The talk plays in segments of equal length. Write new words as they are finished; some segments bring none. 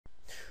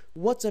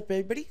What's up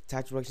everybody,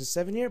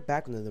 Tactical7 here,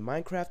 back with another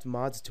Minecraft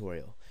mod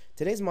tutorial.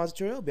 Today's mod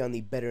tutorial will be on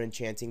the Better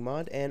Enchanting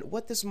mod, and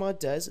what this mod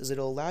does is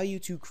it'll allow you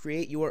to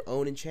create your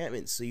own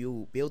enchantments, so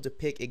you'll be able to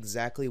pick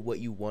exactly what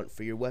you want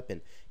for your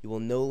weapon. You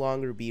will no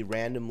longer be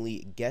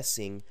randomly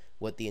guessing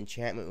what the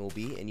enchantment will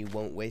be, and you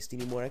won't waste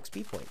any more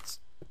XP points.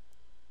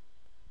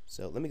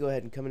 So let me go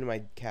ahead and come into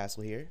my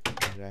castle here,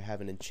 where I have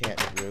an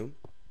enchantment room.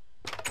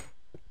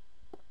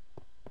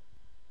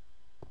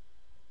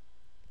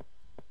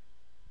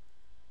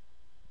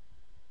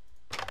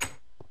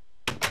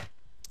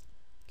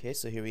 Okay,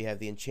 so here we have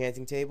the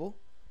enchanting table,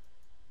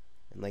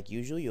 and like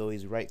usual you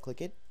always right click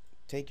it,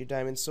 take your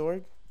diamond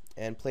sword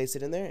and place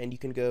it in there, and you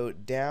can go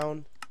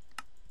down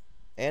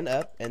and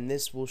up, and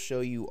this will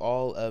show you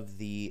all of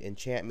the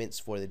enchantments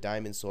for the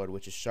diamond sword,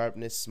 which is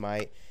sharpness,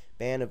 smite,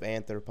 ban of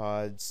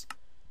arthropods,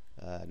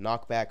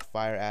 knockback,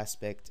 fire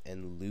aspect,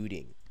 and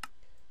looting.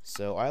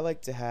 So I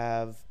like to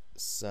have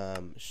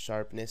some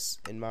sharpness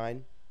in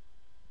mind,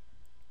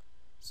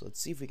 so let's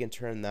see if we can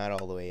turn that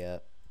all the way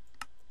up.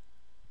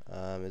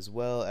 As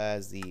well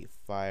as the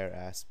fire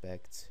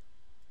aspect,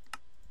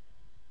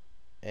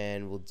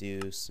 and we'll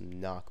do some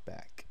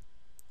knockback.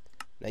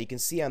 Now you can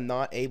see I'm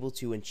not able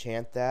to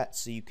enchant that,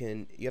 so you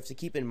have to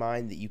keep in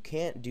mind that you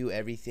can't do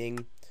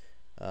everything.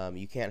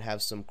 You can't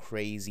have some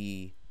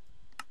crazy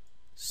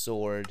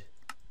sword,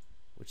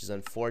 which is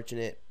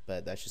unfortunate,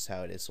 but that's just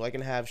how it is. So I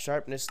can have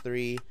sharpness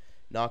 3,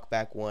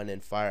 knockback 1,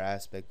 and fire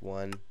aspect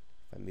 1. If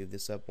I move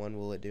this up 1,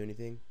 will it do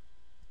anything?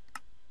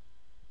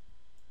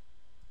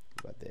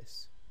 What about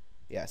this?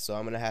 Yeah, so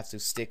I'm going to have to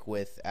stick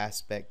with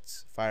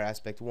fire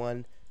aspect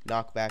 1,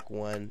 knockback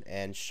 1,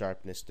 and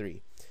sharpness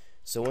 3.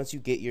 So once you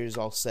get yours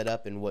all set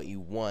up in what you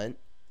want,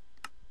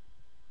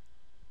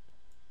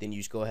 then you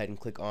just go ahead and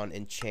click on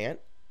enchant,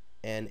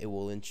 and it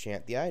will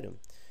enchant the item.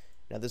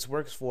 Now this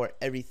works for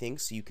everything,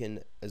 so you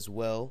can as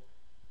well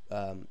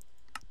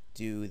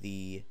do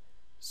the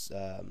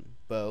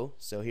bow.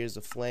 So here's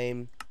the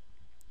flame.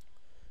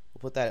 We'll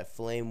put that at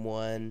flame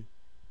 1.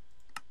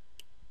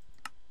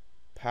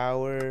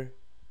 Power,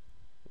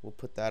 we'll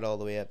put that all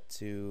the way up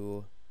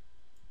to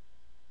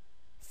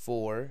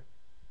 4.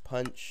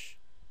 Punch,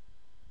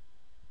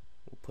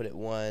 we'll put it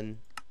 1.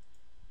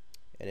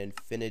 And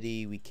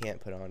infinity we can't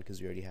put on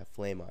because we already have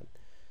flame on.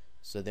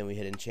 So then we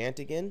hit enchant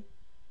again,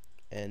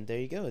 and there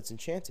you go, it's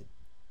enchanted.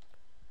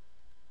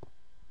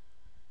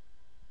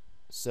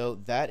 So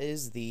that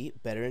is the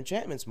Better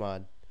Enchantments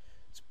mod.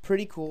 It's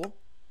pretty cool.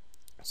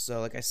 So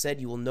like I said,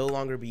 you will no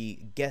longer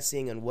be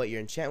guessing on what your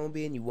enchantment will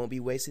be, and you won't be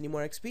wasting any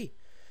more XP.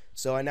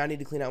 So I now need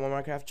to clean out my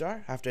Minecraft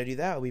jar. After I do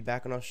that, I'll be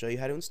back and I'll show you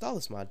how to install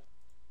this mod.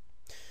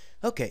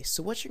 Okay,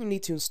 so what you're going to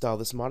need to install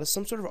this mod is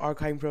some sort of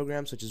archiving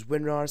program such as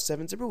WinRAR,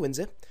 7-zip, or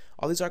WinZip.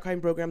 All these archiving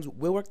programs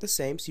will work the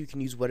same, so you can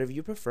use whatever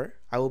you prefer.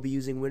 I will be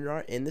using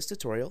WinRAR in this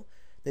tutorial.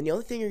 Then the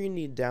only thing you're going to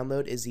need to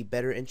download is the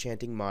Better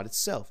Enchanting mod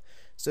itself.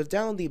 So to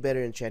download the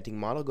Better Enchanting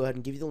mod, I'll go ahead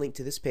and give you the link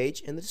to this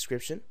page in the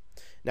description.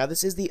 Now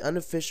this is the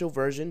unofficial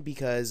version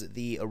because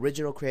the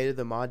original creator of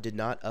the mod did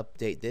not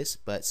update this,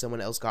 but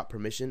someone else got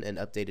permission and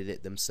updated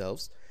it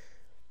themselves.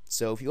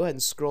 So if you go ahead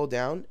and scroll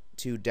down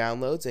to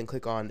downloads and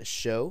click on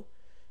show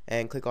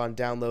and click on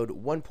download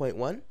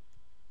 1.1,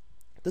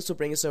 this will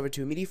bring us over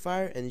to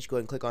Mediafire, and you should go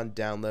ahead and click on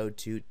download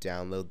to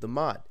download the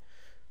mod.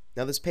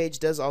 Now this page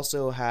does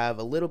also have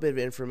a little bit of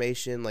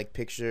information like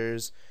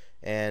pictures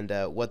and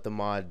what the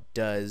mod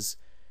does,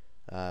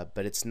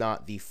 but it's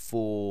not the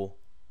full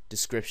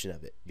description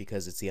of it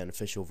because it's the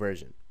unofficial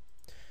version.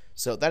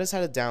 So that is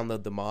how to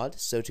download the mod.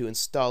 So to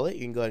install it,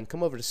 you can go ahead and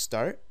come over to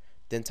start,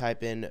 then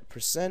type in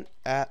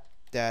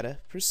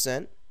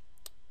 %appdata%,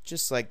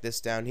 just like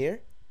this down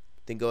here.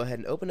 Then go ahead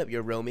and open up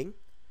your roaming,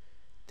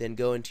 then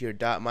go into your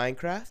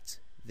 .minecraft,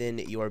 then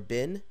your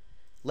bin,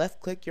 left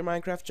click your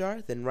Minecraft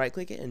jar, then right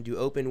click it and do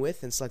open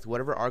with, and select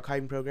whatever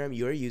archiving program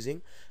you are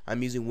using.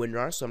 I'm using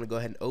WinRAR, so I'm going to go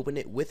ahead and open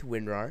it with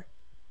WinRAR.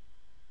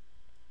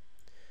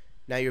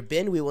 Now your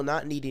bin we will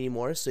not need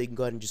anymore, so you can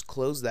go ahead and just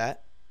close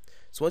that.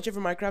 So once you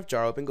have your Minecraft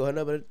jar open, go ahead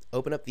and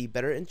open up the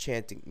Better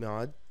Enchanting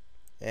mod,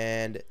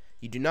 and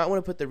you do not want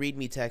to put the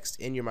readme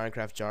text in your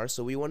Minecraft jar.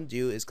 So what we want to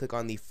do is click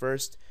on the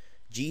first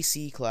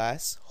GC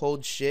class,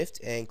 hold shift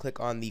and click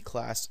on the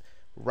class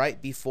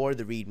right before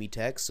the readme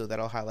text, so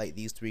that'll highlight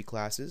these 3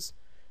 classes,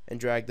 and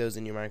drag those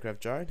in your Minecraft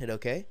jar and hit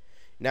OK.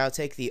 Now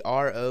take the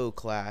RO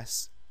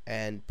class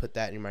and put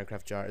that in your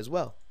Minecraft jar as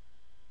well.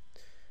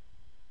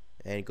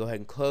 And go ahead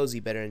and close the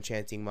Better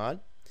Enchanting mod.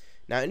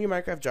 Now in your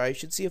Minecraft jar you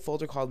should see a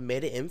folder called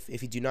meta-inf.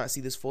 If you do not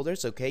see this folder,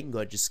 it's okay, you can go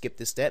ahead and just skip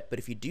this step, but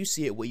if you do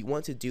see it, what you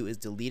want to do is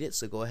delete it.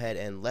 So go ahead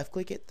and left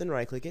click it, then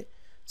right click it,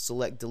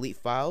 select delete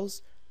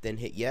files, then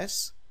hit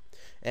yes,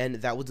 and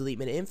that will delete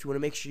meta-inf. You want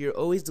to make sure you're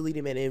always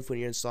deleting meta-inf when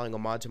you're installing a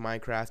mod to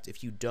Minecraft.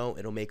 If you don't,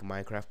 it'll make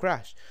Minecraft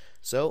crash.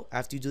 So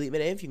after you delete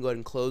meta-inf, you can go ahead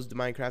and close the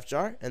Minecraft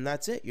jar, and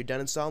that's it, you're done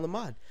installing the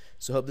mod.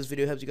 So hope this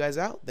video helped you guys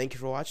out. Thank you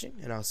for watching,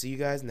 and I'll see you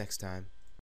guys next time.